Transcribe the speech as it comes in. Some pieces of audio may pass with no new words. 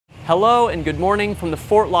Hello and good morning from the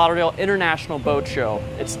Fort Lauderdale International Boat Show.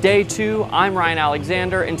 It's day 2, I'm Ryan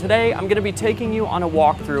Alexander, and today I'm going to be taking you on a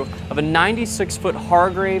walkthrough of a 96-foot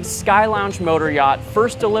Hargrave Sky Lounge motor yacht,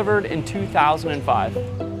 first delivered in 2005.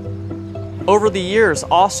 Over the years,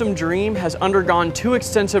 OSSUM DREAM has undergone 2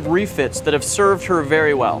 extensive refits that have served her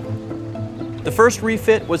very well. The first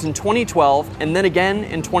refit was in 2012 and then again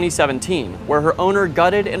in 2017, where her owner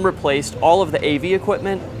gutted and replaced all of the AV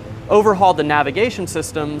equipment, overhauled the navigation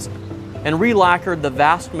systems, and re-lacquered the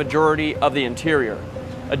vast majority of the interior.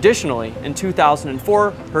 Additionally, in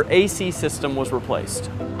 2004, her AC system was replaced.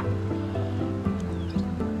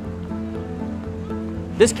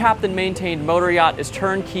 This captain-maintained motor yacht is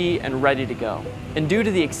turnkey and ready to go. And due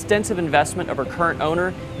to the extensive investment of her current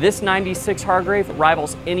owner, this 96 Hargrave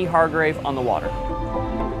rivals any Hargrave on the water.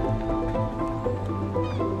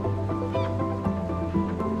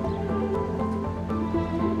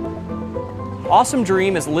 OSSUM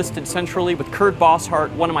DREAM is listed centrally with Bosshardt,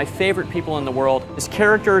 one of my favorite people in the world. His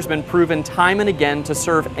character has been proven time and again to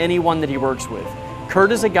serve anyone that he works with.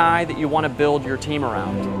 Kurt is a guy that you want to build your team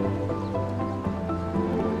around.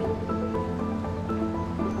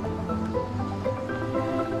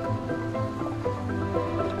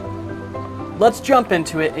 Let's jump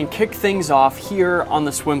into it and kick things off here on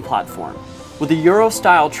the swim platform. With a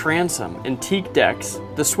Euro-style transom and teak decks,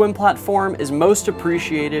 the swim platform is most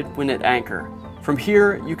appreciated when at anchor. From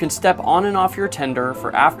here, you can step on and off your tender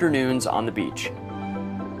for afternoons on the beach.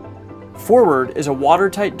 Forward is a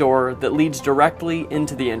watertight door that leads directly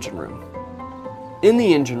into the engine room. In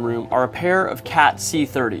the engine room are a pair of Cat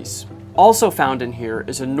C30s. Also found in here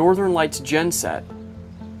is a Northern Lights genset,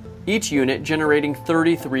 each unit generating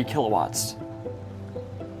 33 kilowatts.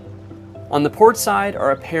 On the port side are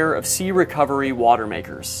a pair of Sea Recovery water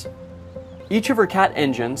makers. Each of her Cat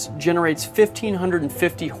engines generates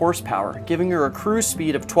 1,550 horsepower, giving her a cruise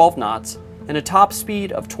speed of 12 knots and a top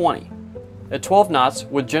speed of 20. At 12 knots,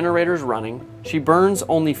 with generators running, she burns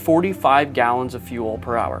only 45 gallons of fuel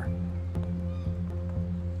per hour.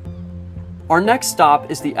 Our next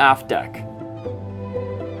stop is the aft deck.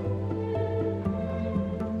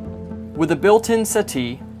 With a built-in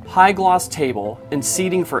settee, high-gloss table, and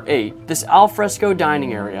seating for 8, this alfresco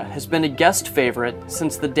dining area has been a guest favorite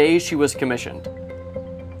since the day she was commissioned.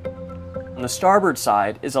 On the starboard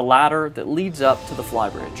side is a ladder that leads up to the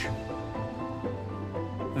flybridge.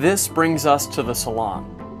 This brings us to the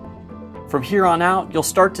salon. From here on out, you'll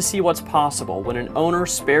start to see what's possible when an owner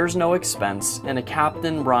spares no expense and a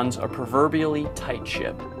captain runs a proverbially tight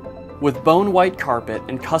ship. With bone-white carpet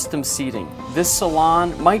and custom seating, this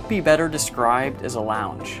salon might be better described as a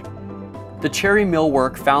lounge. The cherry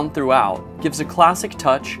millwork found throughout gives a classic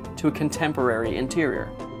touch to a contemporary interior.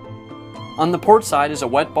 On the port side is a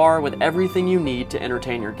wet bar with everything you need to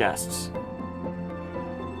entertain your guests.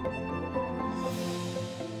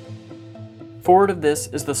 Forward of this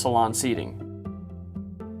is the salon seating.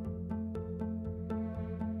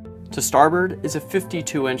 To starboard is a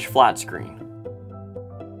 52-inch flat screen.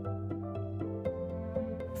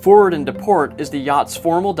 Forward and to port is the yacht's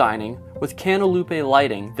formal dining with cantilupe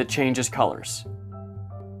lighting that changes colors.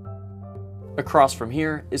 Across from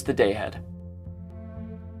here is the dayhead.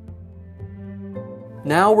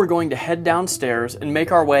 Now we're going to head downstairs and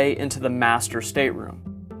make our way into the master stateroom.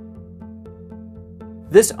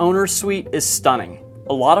 This owner's suite is stunning.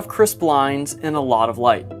 A lot of crisp lines and a lot of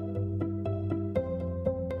light.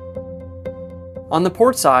 On the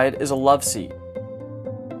port side is a love seat.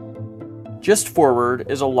 Just forward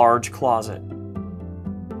is a large closet.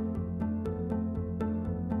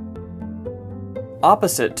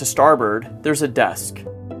 Opposite to starboard, there's a desk.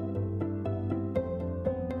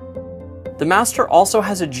 The master also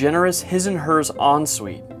has a generous his and hers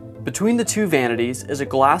ensuite. Between the 2 vanities is a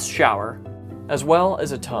glass shower, as well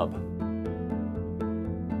as a tub.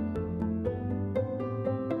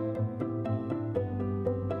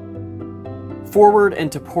 Forward and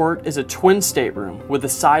to port is a twin stateroom with a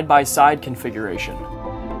side-by-side configuration.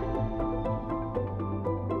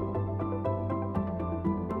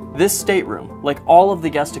 This stateroom, like all of the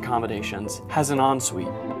guest accommodations, has an ensuite.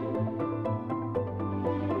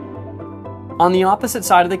 On the opposite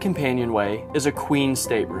side of the companionway is a queen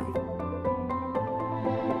stateroom.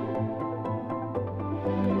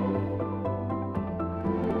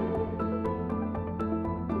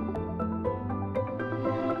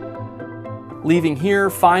 Leaving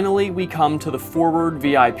here, finally, we come to the forward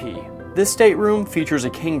VIP. This stateroom features a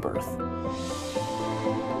king berth.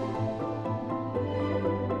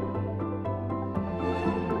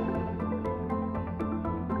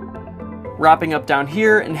 Wrapping up down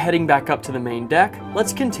here and heading back up to the main deck,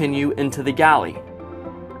 let's continue into the galley.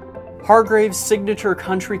 Hargrave's signature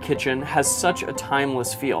country kitchen has such a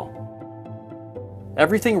timeless feel.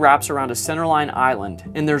 Everything wraps around a centerline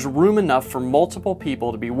island, and there's room enough for multiple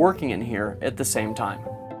people to be working in here at the same time.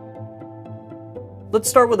 Let's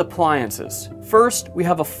start with appliances. First, we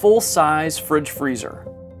have a full-size fridge freezer.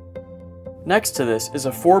 Next to this is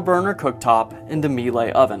a 4-burner cooktop and a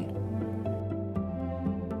Miele oven.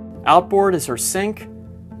 Outboard is her sink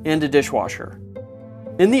and a dishwasher.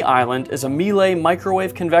 In the island is a Miele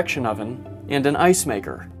microwave convection oven and an ice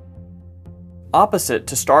maker. Opposite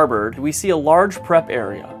to starboard, we see a large prep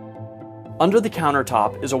area. Under the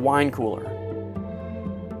countertop is a wine cooler.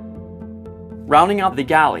 Rounding out the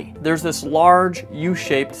galley, there's this large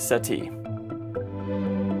U-shaped settee.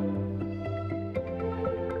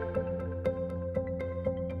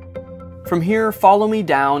 From here, follow me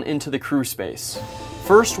down into the crew space.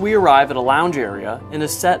 First, we arrive at a lounge area and a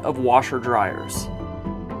set of washer dryers.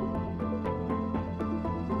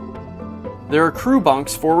 There are crew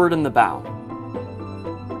bunks forward in the bow.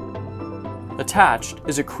 Attached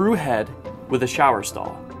is a crew head with a shower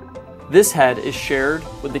stall. This head is shared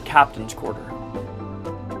with the captain's quarter.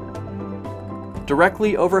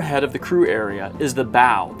 Directly overhead of the crew area is the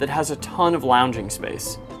bow that has a ton of lounging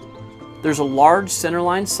space. There's a large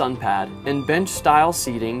centerline sun pad and bench-style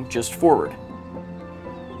seating just forward.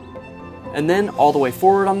 And then all the way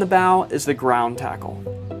forward on the bow is the ground tackle.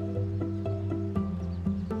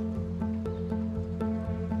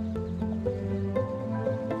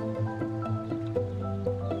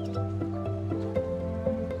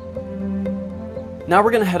 Now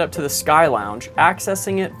we're going to head up to the Sky Lounge,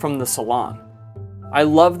 accessing it from the salon. I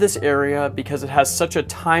love this area because it has such a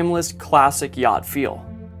timeless, classic yacht feel.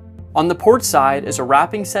 On the port side is a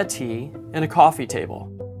wrapping settee and a coffee table.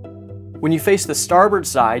 When you face the starboard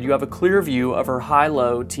side, you have a clear view of her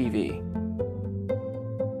high-low TV.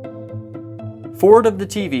 Forward of the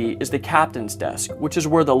TV is the captain's desk, which is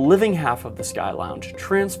where the living half of the Sky Lounge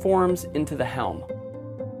transforms into the helm.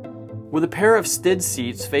 With a pair of stid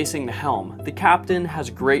seats facing the helm, the captain has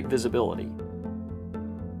great visibility.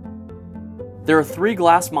 There are 3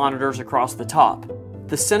 glass monitors across the top,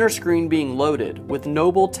 the center screen being loaded with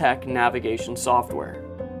Noble Tech navigation software.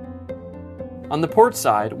 On the port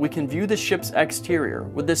side, we can view the ship's exterior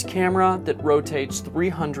with this camera that rotates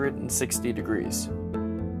 360 degrees.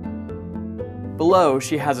 Below,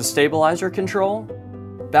 she has a stabilizer control,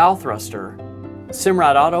 bow thruster,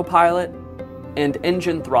 Simrad autopilot, and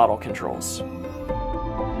engine throttle controls.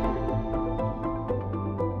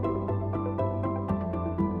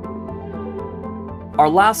 Our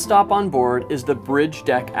last stop on board is the bridge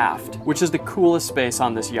deck aft, which is the coolest space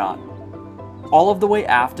on this yacht. All of the way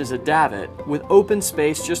aft is a davit with open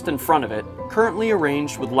space just in front of it, currently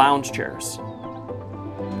arranged with lounge chairs.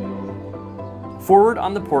 Forward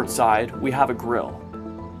on the port side, we have a grill.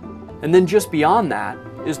 And then just beyond that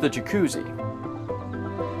is the jacuzzi.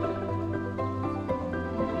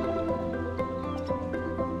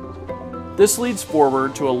 This leads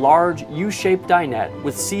forward to a large U-shaped dinette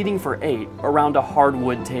with seating for 8 around a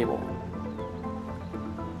hardwood table.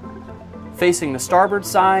 Facing the starboard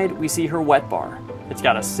side, we see her wet bar. It's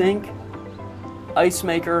got a sink, ice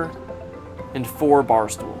maker, and 4 bar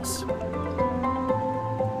stools.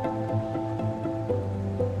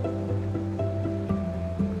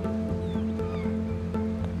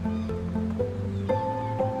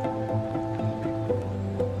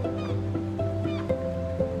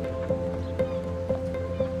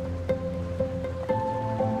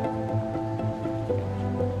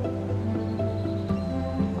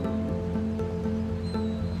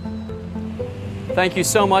 Thank you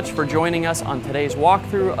so much for joining us on today's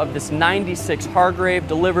walkthrough of this 96 Hargrave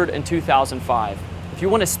delivered in 2005. If you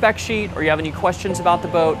want a spec sheet or you have any questions about the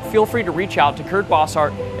boat, feel free to reach out to Kurt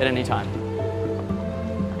Bosshardt at any time.